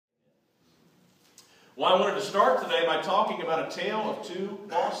Well, I wanted to start today by talking about a tale of two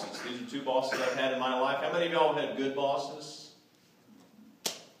bosses. These are two bosses I've had in my life. How many of y'all have had good bosses?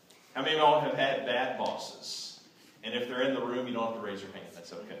 How many of y'all have had bad bosses? And if they're in the room, you don't have to raise your hand.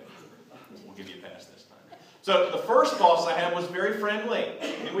 That's okay. We'll give you a pass this time. So the first boss I had was very friendly.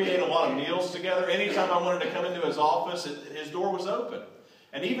 And we ate a lot of meals together. Anytime I wanted to come into his office, his door was open.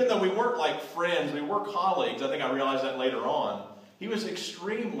 And even though we weren't like friends, we were colleagues, I think I realized that later on, he was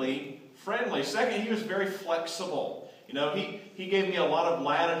extremely friendly. Second, he was very flexible. You know, he gave me a lot of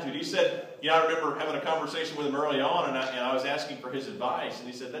latitude. He said, I remember having a conversation with him early on, and I was asking for his advice. And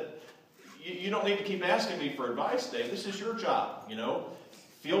he said, you don't need to keep asking me for advice, Dave. This is your job,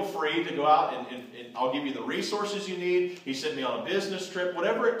 Feel free to go out and I'll give you the resources you need. He sent me on a business trip.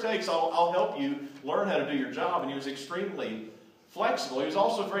 Whatever it takes, I'll help you learn how to do your job. And he was extremely flexible. He was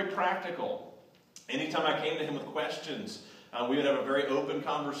also very practical. Anytime I came to him with questions, we would have a very open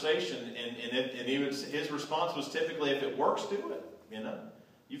conversation, and his response was typically, if it works, do it.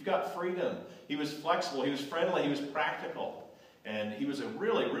 You've got freedom. He was flexible. He was friendly. He was practical. And he was a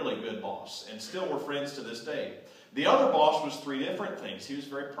really, really good boss. And still we're friends to this day. The other boss was three different things. He was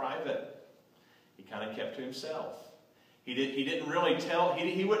very private. He kind of kept to himself. He didn't really tell.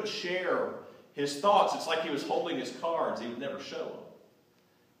 He wouldn't share his thoughts. It's like he was holding his cards. He would never show them.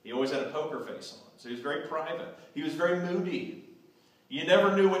 He always had a poker face on. So he was very private. He was very moody. You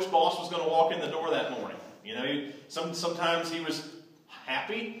never knew which boss was going to walk in the door that morning. Sometimes he was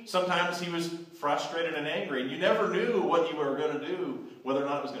happy. Sometimes he was frustrated and angry. And you never knew what you were going to do, whether or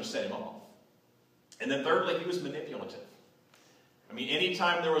not it was going to set him off. And then thirdly, he was manipulative.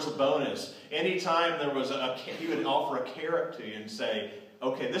 Anytime there was a bonus, anytime there was he would offer a carrot to you and say,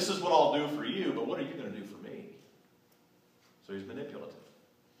 okay, this is what I'll do for you, but what are you going to do for me? So he's manipulative.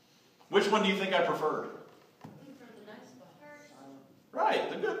 Which one do you think I preferred? The nice boss. Right,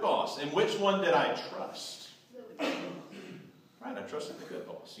 the good boss. And which one did I trust? Right, I trusted the good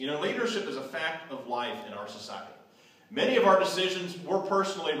boss. Leadership is a fact of life in our society. Many of our decisions we're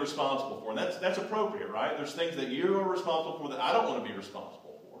personally responsible for, and that's appropriate, right? There's things that you are responsible for that I don't want to be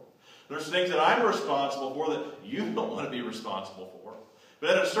responsible for. There's things that I'm responsible for that you don't want to be responsible for.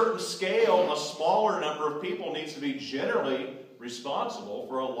 But at a certain scale, a smaller number of people needs to be generally responsible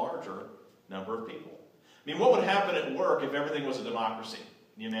for a larger number of people. What would happen at work if everything was a democracy?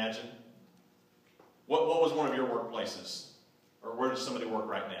 Can you imagine? What was one of your workplaces? Or where does somebody work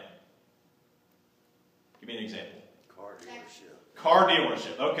right now? Give me an example. Car dealership. Car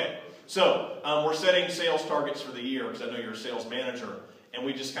dealership. Okay. So we're setting sales targets for the year because I know you're a sales manager, and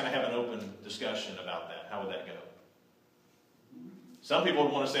we just kind of have an open discussion about that. How would that go? Some people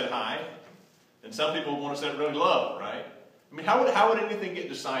would want to set high, and some people would want to set really low, right? How would anything get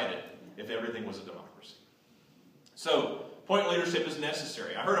decided if everything was a democracy? So, point leadership is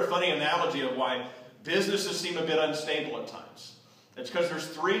necessary. I heard a funny analogy of why businesses seem a bit unstable at times. It's because there's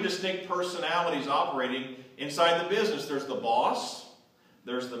three distinct personalities operating inside the business. There's the boss,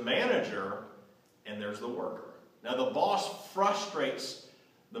 there's the manager, and there's the worker. Now, the boss frustrates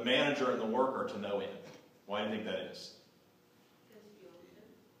the manager and the worker to no end. Why do you think that is?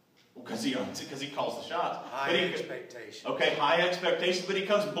 Because he owns it, because he calls the shots. High expectations. Okay, high expectations, but he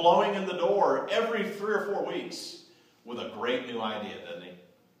comes blowing in the door every 3 or 4 weeks with a great new idea, doesn't he?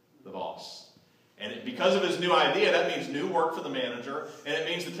 The boss. And because of his new idea, that means new work for the manager, and it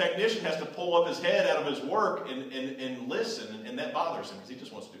means the technician has to pull up his head out of his work and listen, and that bothers him because he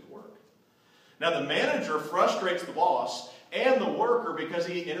just wants to do the work. Now, the manager frustrates the boss and the worker because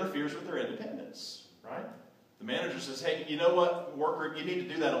he interferes with their independence, right? The manager says, hey, you know what, worker, you need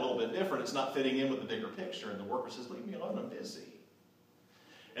to do that a little bit different. It's not fitting in with the bigger picture. And the worker says, leave me alone, I'm busy.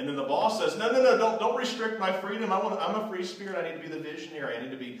 And then the boss says, no, don't restrict my freedom. I'm a free spirit. I need to be the visionary. I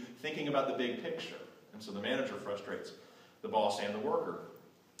need to be thinking about the big picture. And so the manager frustrates the boss and the worker.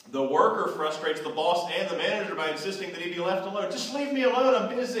 The worker frustrates the boss and the manager by insisting that he be left alone. Just leave me alone,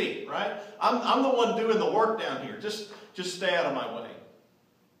 I'm busy, right? I'm the one doing the work down here. Just stay out of my way.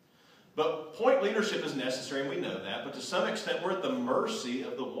 But point leadership is necessary, and we know that. But to some extent, we're at the mercy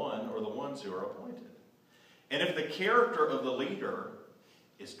of the one or the ones who are appointed. And if the character of the leader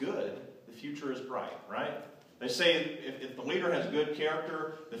is good, the future is bright, right? They say if the leader has good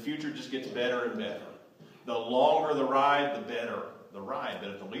character, the future just gets better and better. The longer the ride, the better the ride. But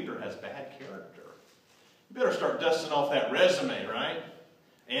if the leader has bad character, you better start dusting off that resume, right?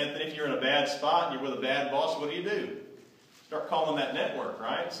 And if you're in a bad spot and you're with a bad boss, what do? Start calling that network,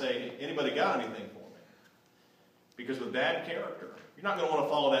 right? Say, anybody got anything for me? Because with bad character, you're not going to want to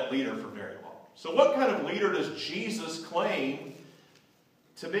follow that leader for very long. So what kind of leader does Jesus claim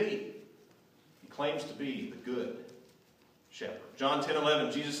to be? He claims to be the good shepherd. John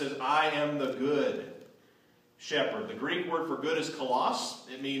 10:11, Jesus says, I am the good shepherd. The Greek word for good is kalos.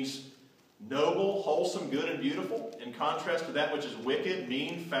 It means noble, wholesome, good, and beautiful, in contrast to that which is wicked,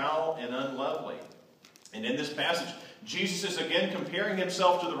 mean, foul, and unlovely. And in this passage, Jesus is again comparing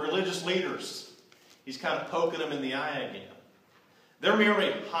himself to the religious leaders. He's kind of poking them in the eye again. They're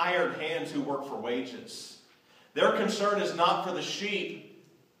merely hired hands who work for wages. Their concern is not for the sheep,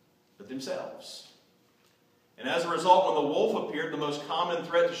 but themselves. And as a result, when the wolf appeared, the most common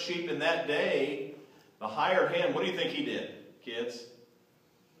threat to sheep in that day, the hired hand, what do you think he did, kids?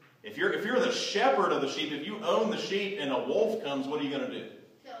 If you're the shepherd of the sheep, if you own the sheep and a wolf comes, what are you going to do?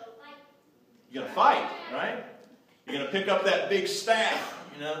 You're going to fight, right? You're going to pick up that big staff,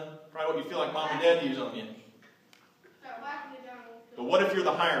 probably what you feel like mom and dad use on you. But what if you're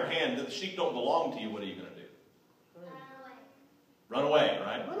the hired hand? The sheep don't belong to you. What are you going to do? Run away,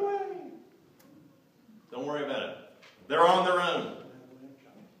 right? Run away. Don't worry about it. They're on their own.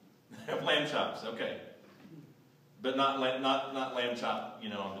 They have lamb chops, okay. But not lamb chop,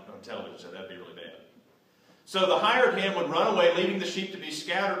 on television, so that'd be really bad. So the hired hand would run away, leaving the sheep to be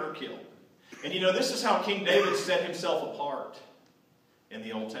scattered or killed. And this is how King David set himself apart in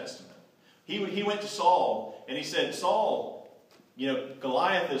the Old Testament. He went to Saul, and he said, Saul,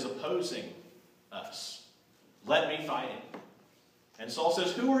 Goliath is opposing us. Let me fight him. And Saul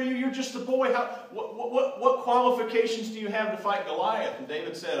says, who are you? You're just a boy. What qualifications do you have to fight Goliath? And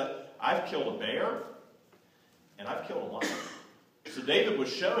David said, I've killed a bear, and I've killed a lion. So David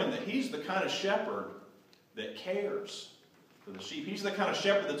was showing that he's the kind of shepherd that cares for the sheep. He's the kind of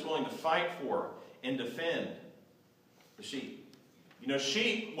shepherd that's willing to fight for and defend the sheep.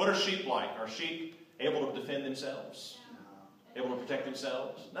 Sheep, what are sheep like? Are sheep able to defend themselves? Able to protect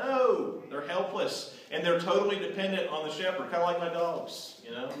themselves? No, they're helpless. And they're totally dependent on the shepherd, kind of like my dogs,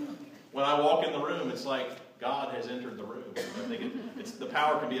 When I walk in the room, it's like God has entered the room. I think the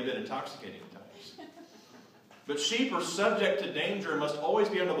power can be a bit intoxicating at times. But sheep are subject to danger and must always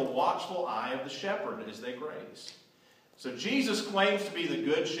be under the watchful eye of the shepherd as they graze. So Jesus claims to be the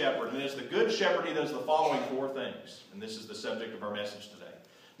good shepherd, and as the good shepherd, he does the following 4 things. And this is the subject of our message today.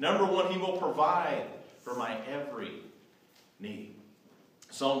 Number 1, he will provide for my every need.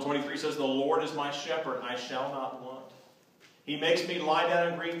 Psalm 23 says, the Lord is my shepherd, I shall not want. He makes me lie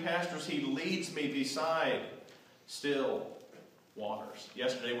down in green pastures. He leads me beside still waters.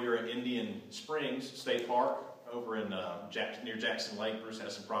 Yesterday we were at Indian Springs State Park over in near Jackson Lake. Bruce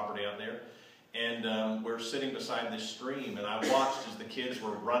has some property out there. And we're sitting beside this stream, and I watched as the kids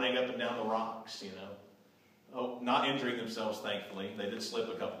were running up and down the rocks, Oh, not injuring themselves, thankfully. They did slip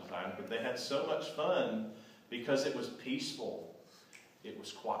a couple of times, but they had so much fun because it was peaceful. It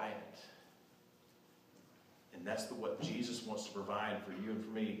was quiet. And that's what Jesus wants to provide for you and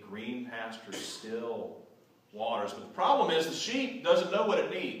for me. Green pastures, still waters. But the problem is the sheep doesn't know what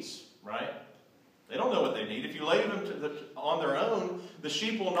it needs, right? They don't know what they need. If you leave them on their own, the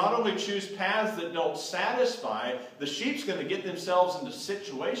sheep will not only choose paths that don't satisfy, the sheep's going to get themselves into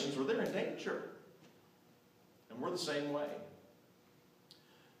situations where they're in danger. And we're the same way.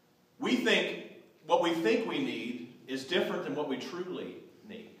 What we think we need is different than what we truly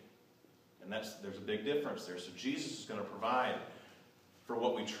need. And there's a big difference there. So Jesus is going to provide for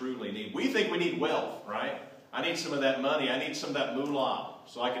what we truly need. We think we need wealth, right? I need some of that money. I need some of that moolah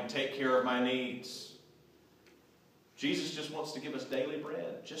so I can take care of my needs. Jesus just wants to give us daily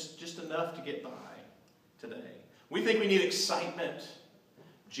bread, just enough to get by today. We think we need excitement.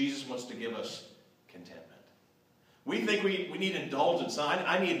 Jesus wants to give us contentment. We think we need indulgence.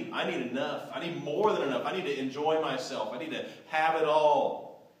 I need enough. I need more than enough. I need to enjoy myself. I need to have it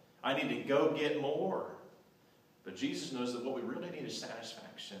all. I need to go get more. But Jesus knows that what we really need is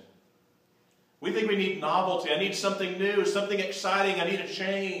satisfaction. We think we need novelty. I need something new, something exciting. I need a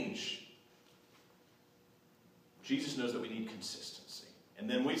change. Jesus knows that we need consistency. And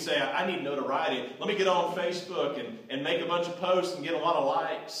then we say, I need notoriety. Let me get on Facebook and make a bunch of posts and get a lot of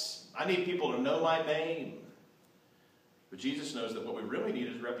likes. I need people to know my name. But Jesus knows that what we really need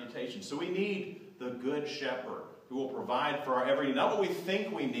is reputation. So we need the good shepherd who will provide for our every need. Not what we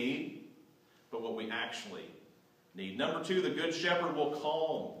think we need, but what we actually need. Number 2, the good shepherd will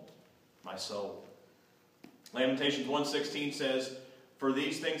calm my soul. Lamentations 1:16 says, for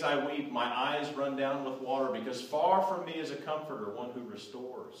these things I weep, my eyes run down with water, because far from me is a comforter, one who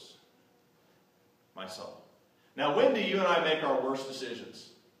restores my soul. Now, when do you and I make our worst decisions?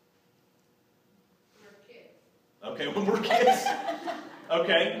 Okay, when we're kids.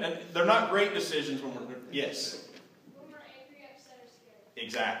 Okay, and they're not great decisions when we're, yes. When we're angry, upset, or scared.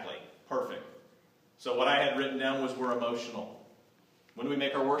 Exactly. Perfect. So what I had written down was we're emotional. When do we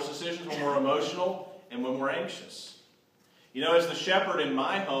make our worst decisions? When we're emotional and when we're anxious. As the shepherd in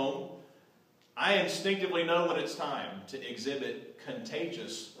my home, I instinctively know when it's time to exhibit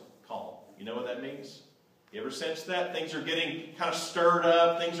contagious calm. You know what that means? You ever sense that? Things are getting kind of stirred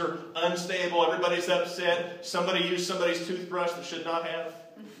up. Things are unstable. Everybody's upset. Somebody used somebody's toothbrush that should not have.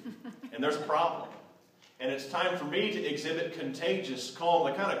 And there's a problem. And it's time for me to exhibit contagious calm,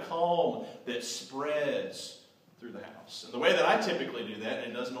 the kind of calm that spreads through the house. And the way that I typically do that,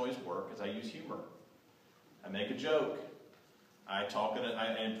 and it doesn't always work, is I use humor. I make a joke. I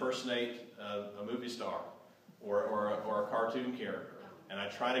impersonate a movie star or a cartoon character. And I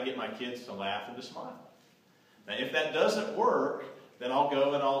try to get my kids to laugh and to smile. Now, if that doesn't work, then I'll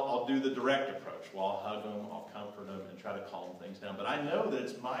go and I'll do the direct approach. Well, I'll hug them, I'll comfort them, and try to calm things down. But I know that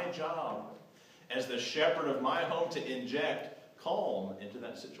it's my job as the shepherd of my home to inject calm into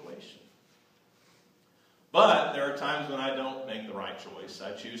that situation. But there are times when I don't make the right choice.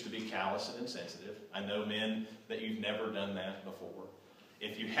 I choose to be callous and insensitive. I know men that you've never done that before.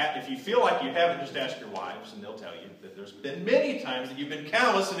 If you feel like you haven't, just ask your wives, and they'll tell you that there's been many times that you've been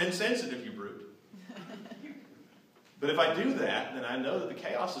callous and insensitive, you brute. But if I do that, then I know that the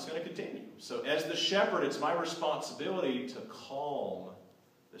chaos is going to continue. So as the shepherd, it's my responsibility to calm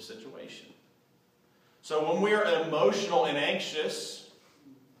the situation. So when we are emotional and anxious,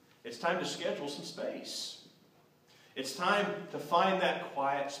 it's time to schedule some space. It's time to find that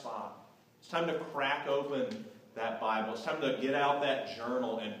quiet spot. It's time to crack open that Bible. It's time to get out that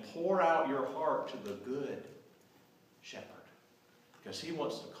journal and pour out your heart to the good shepherd. Because he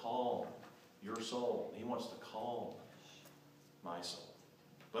wants to calm your soul. He wants to calm my soul.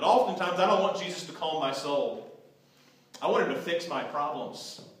 But oftentimes I don't want Jesus to calm my soul. I want him to fix my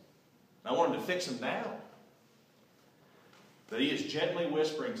problems. I want him to fix them now. But he is gently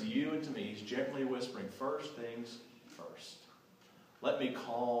whispering to you and to me. He's gently whispering, first things first. Let me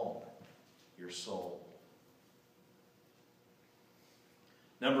calm your soul.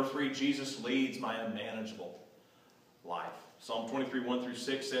 Number 3, Jesus leads my unmanageable life. Psalm 23,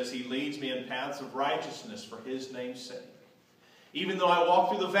 1-6 says, he leads me in paths of righteousness for his name's sake. Even though I walk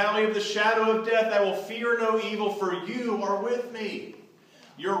through the valley of the shadow of death, I will fear no evil, for you are with me.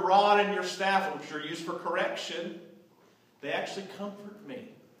 Your rod and your staff, which are used for correction, they actually comfort me.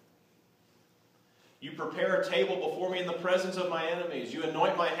 You prepare a table before me in the presence of my enemies. You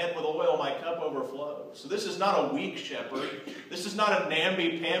anoint my head with oil, my cup overflows. So this is not a weak shepherd. This is not a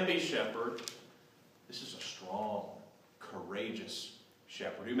namby-pamby shepherd. This is a strong, courageous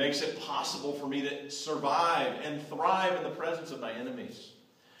shepherd who makes it possible for me to survive and thrive in the presence of my enemies.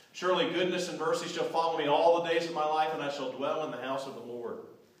 Surely goodness and mercy shall follow me all the days of my life, and I shall dwell in the house of the Lord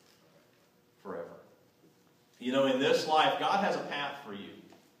forever. You know, in this life, God has a path for you.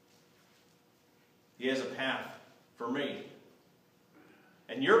 He has a path for me.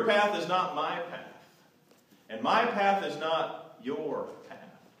 And your path is not my path. And my path is not your path.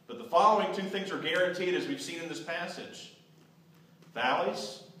 But the following 2 things are guaranteed, as we've seen in this passage.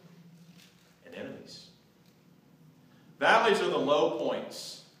 Valleys and enemies. Valleys are the low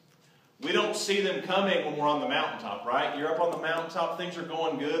points. We don't see them coming when we're on the mountaintop, right? You're up on the mountaintop, things are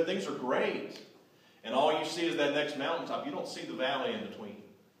going good, things are great. And all you see is that next mountaintop. You don't see the valley in between.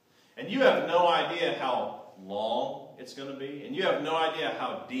 And you have no idea how long it's going to be. And you have no idea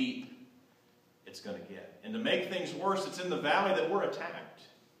how deep it's going to get. And to make things worse, it's in the valley that we're attacked.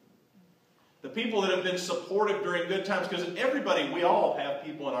 The people that have been supportive during good times, because everybody, we all have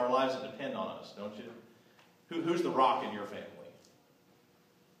people in our lives that depend on us, don't you? Who's the rock in your family?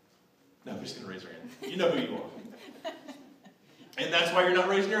 Nobody's going to raise their hand. You know who you are. And that's why you're not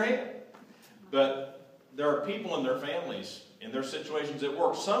raising your hand. But there are people in their families, in their situations at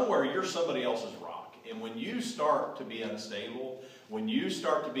work, somewhere you're somebody else's rock. And when you start to be unstable, when you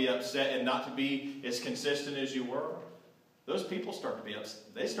start to be upset and not to be as consistent as you were, those people start to be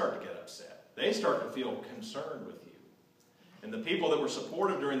upset. They start to get upset. They start to feel concerned with you. And the people that were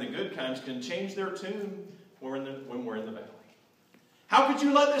supportive during the good times can change their tune when we're in the valley. How could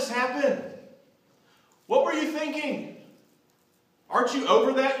you let this happen? What were you thinking? Aren't you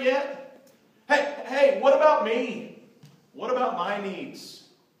over that yet? Hey, what about me? What about my needs?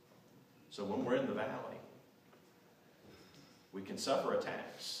 So when we're in the valley, we can suffer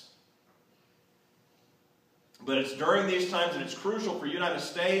attacks. But it's during these times that it's crucial for you and I to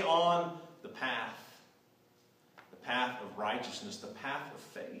stay on the path of righteousness, the path of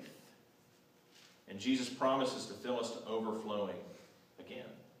faith. And Jesus promises to fill us to overflowing again.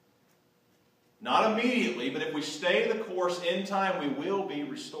 Not immediately, but if we stay the course in time, we will be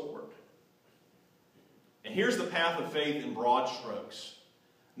restored. And here's the path of faith in broad strokes.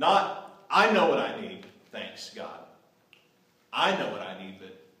 Not, I know what I need, thanks God. I know what I need,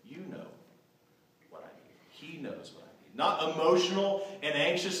 but you know what I need. He knows what I need. Not emotional and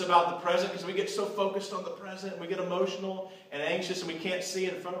anxious about the present, because we get so focused on the present. We get emotional and anxious and we can't see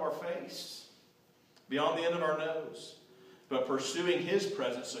in front of our face, beyond the end of our nose. But pursuing His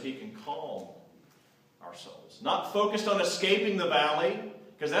presence so He can calm our souls. Not focused on escaping the valley,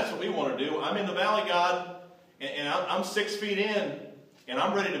 because that's what we want to do. I'm in the valley, God, and I'm 6 feet in, and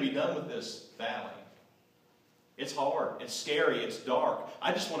I'm ready to be done with this valley. It's hard. It's scary. It's dark.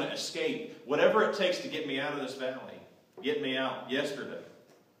 I just want to escape. Whatever it takes to get me out of this valley. Get me out yesterday.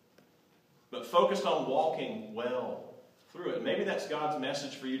 But focused on walking well through it. Maybe that's God's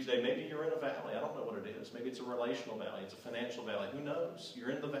message for you today. Maybe you're in a valley. I don't know what it is. Maybe it's a relational valley. It's a financial valley. Who knows?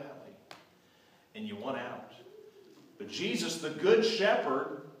 You're in the valley. And you want out. But Jesus, the Good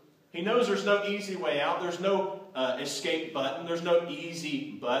Shepherd, He knows there's no easy way out. There's no escape button. There's no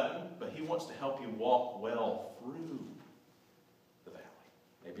easy button. But He wants to help you walk well through the valley.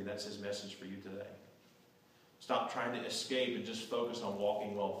 Maybe that's His message for you today. Stop trying to escape and just focus on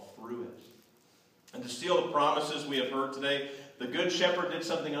walking well through it. And to steal the promises we have heard today, the Good Shepherd did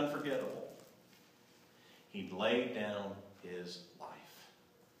something unforgettable. He laid down His life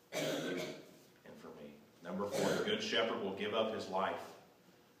for you and for me. Number 4, the Good Shepherd will give up His life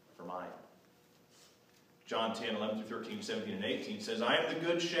for mine. John 10, 11 through 13, 17, and 18 says, I am the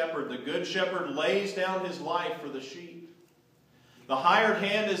Good Shepherd. The Good Shepherd lays down His life for the sheep. The hired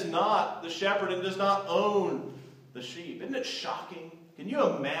hand is not the shepherd and does not own the sheep. Isn't it shocking? Can you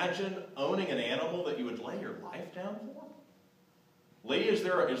imagine owning an animal that you would lay your life down for? Lee, is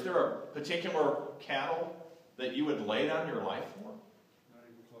there a particular cattle that you would lay down your life for? Not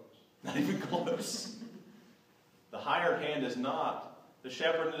even close. Not even close. The hired hand is not the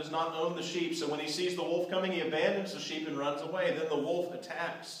shepherd and does not own the sheep. So when he sees the wolf coming, he abandons the sheep and runs away. Then the wolf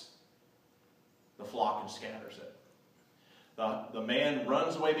attacks the flock and scatters it. The man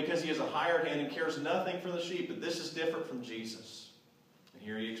runs away because he is a hired hand and cares nothing for the sheep. But this is different from Jesus. And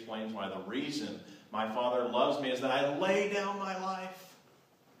here he explains why. The reason my Father loves me is that I lay down my life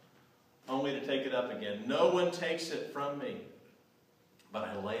only to take it up again. No one takes it from me, but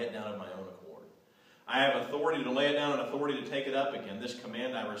I lay it down of my own accord. I have authority to lay it down and authority to take it up again. This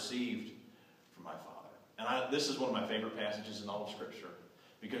command I received from my Father. And this is one of my favorite passages in all of Scripture,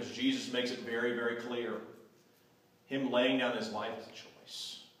 because Jesus makes it very, very clear. Him laying down His life is a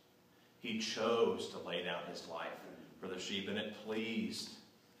choice. He chose to lay down His life for the sheep, and it pleased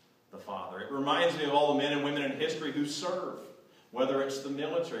the Father. It reminds me of all the men and women in history who serve, whether it's the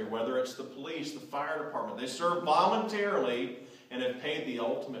military, whether it's the police, the fire department. They serve voluntarily and have paid the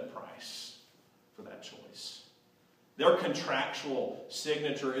ultimate price for that choice. Their contractual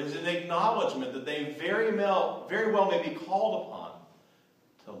signature is an acknowledgement that they very well may be called upon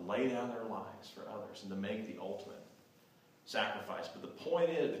to lay down their lives for others and to make the ultimate sacrifice. But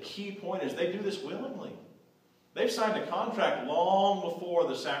the key point is they do this willingly. They've signed a contract long before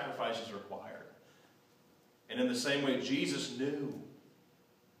the sacrifice is required. And in the same way, Jesus knew.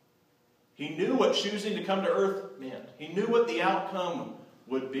 He knew what choosing to come to earth meant. He knew what the outcome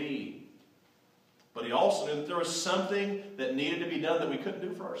would be. But He also knew that there was something that needed to be done that we couldn't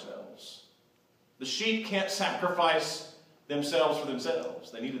do for ourselves. The sheep can't sacrifice themselves for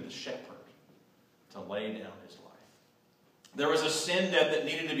themselves. They needed the shepherd to lay down His life. There was a sin debt that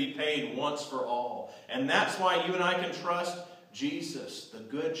needed to be paid once for all. And that's why you and I can trust Jesus, the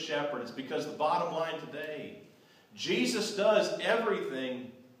Good Shepherd. It's because the bottom line today, Jesus does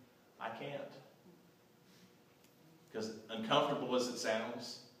everything I can't. Because uncomfortable as it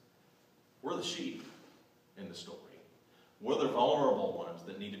sounds, we're the sheep in the story. We're the vulnerable ones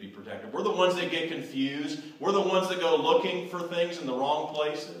that need to be protected. We're the ones that get confused. We're the ones that go looking for things in the wrong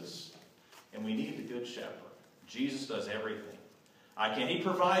places. And we need the Good Shepherd. Jesus does everything I can. He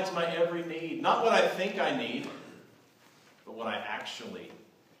provides my every need. Not what I think I need, but what I actually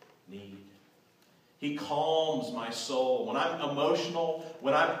need. He calms my soul. When I'm emotional,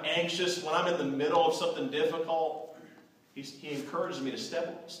 when I'm anxious, when I'm in the middle of something difficult, He encourages me to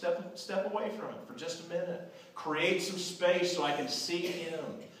step away from it for just a minute. Create some space so I can seek Him,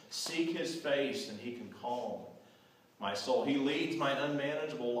 seek His face, and He can calm my soul. He leads my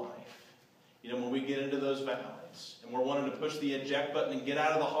unmanageable life. You know, when we get into those valleys and we're wanting to push the eject button and get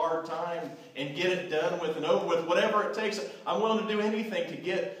out of the hard time and get it done with and over with, whatever it takes, I'm willing to do anything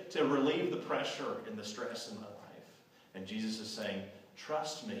to relieve the pressure and the stress in my life. And Jesus is saying,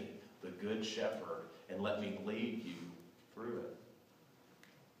 trust me, the Good Shepherd, and let me lead you through it.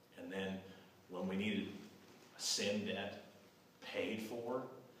 And then when we needed a sin debt paid for,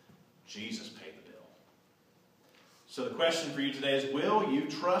 Jesus paid the bill. So the question for you today is, will you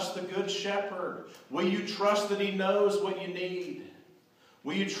trust the Good Shepherd? Will you trust that He knows what you need?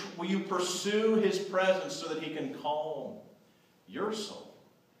 Will you pursue His presence so that He can calm your soul?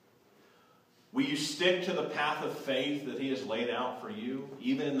 Will you stick to the path of faith that He has laid out for you,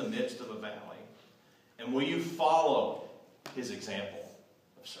 even in the midst of a valley? And will you follow His example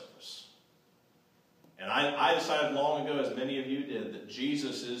of service? And I decided long ago, as many of you did, that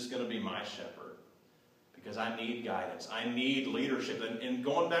Jesus is going to be my shepherd. Because I need guidance. I need leadership. And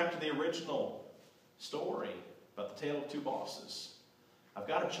going back to the original story about the tale of two bosses, I've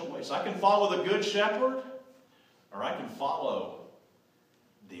got a choice. I can follow the good shepherd, or I can follow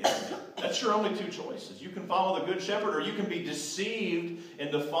the enemy. That's your only two choices. You can follow the good shepherd, or you can be deceived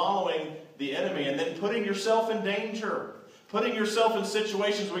into following the enemy and then putting yourself in danger. Putting yourself in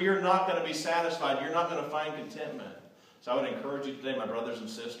situations where you're not going to be satisfied. You're not going to find contentment. So I would encourage you today, my brothers and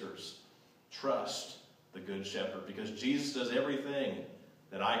sisters, trust the good shepherd, because Jesus does everything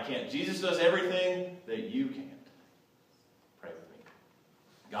that I can't. Jesus does everything that you can't. Pray with me.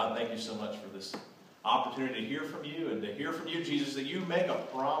 God, thank you so much for this opportunity to hear from you, and to hear from you, Jesus, that you make a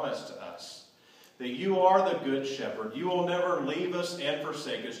promise to us, that you are the good shepherd. You will never leave us and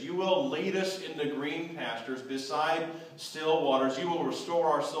forsake us. You will lead us into green pastures beside still waters. You will restore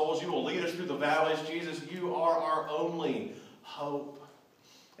our souls. You will lead us through the valleys. Jesus, you are our only hope.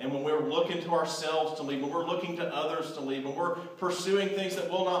 And when we're looking to ourselves to lead, when we're looking to others to lead, when we're pursuing things that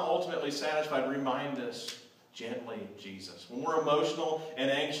will not ultimately satisfy, remind us gently, Jesus. When we're emotional and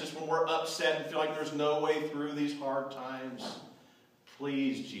anxious, when we're upset and feel like there's no way through these hard times,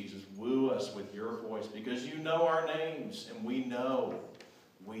 please, Jesus, woo us with your voice, because you know our names, and we know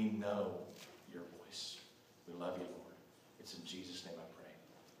your voice. We love you, Lord. It's in Jesus' name I pray.